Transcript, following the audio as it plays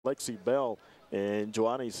Lexi Bell and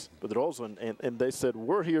Joannis Pedroso, and they said,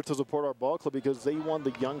 we're here to support our ball club because they want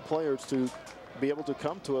the young players to be able to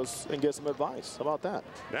come to us and get some advice. How about that?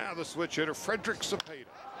 Now the switch hitter, Frederich Cepeda.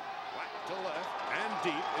 Back to left and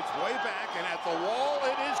deep. It's way back and at the wall.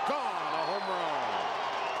 It is gone. A home run.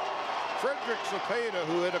 Frederich Cepeda,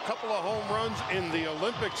 who had a couple of home runs in the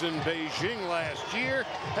Olympics in Beijing last year,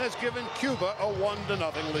 has given Cuba a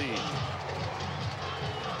 1-0 lead.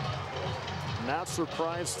 Not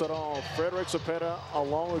surprised at all. Frederich Cepeda,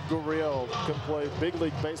 along with Gurriel, can play big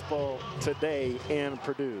league baseball today and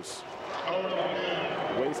produce.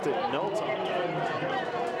 Wasted no time.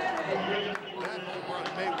 That home run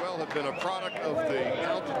may well have been a product of the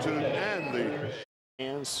altitude and the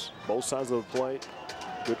hands, both sides of the plate.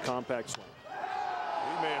 Good compact swing.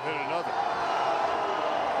 He may have hit another.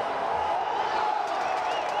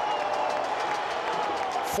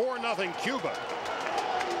 4-0 Cuba.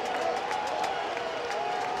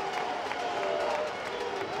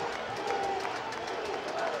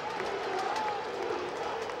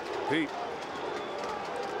 Pete.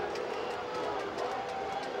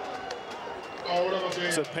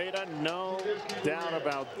 Cepeda, no doubt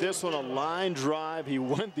about this one. A line drive. He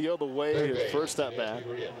went the other way his first at bat.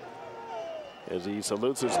 As he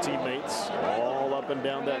salutes his teammates all up and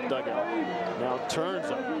down that dugout. Now turns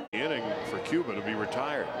up. Inning for Cuba to be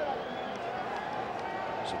retired.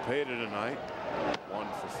 Cepeda tonight, 1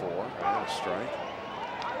 for 4 and a strike.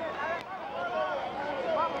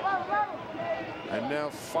 And now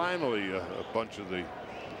finally a bunch of the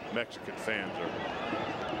Mexican fans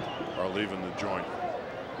are leaving the joint.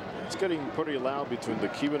 It's getting pretty loud between the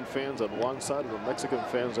Cuban fans on one side and the Mexican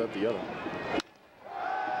fans at the other.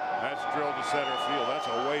 That's drilled to center field. That's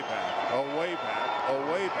a way back, a way back, a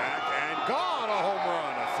way back, and gone. A home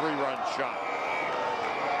run, a 3-run shot.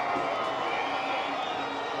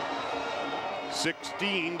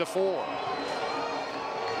 16-4.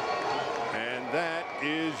 And that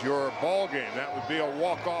is your ball game. That would be a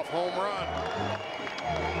walk-off home run.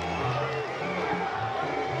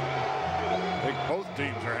 I think both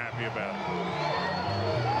teams are happy about it.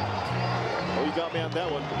 Oh, you got me on that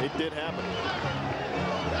one. It did happen.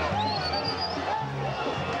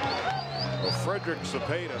 Well, Frederich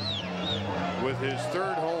Cepeda with his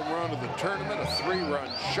 3rd home run of the tournament, a 3-run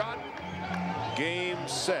shot. Game,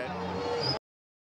 set,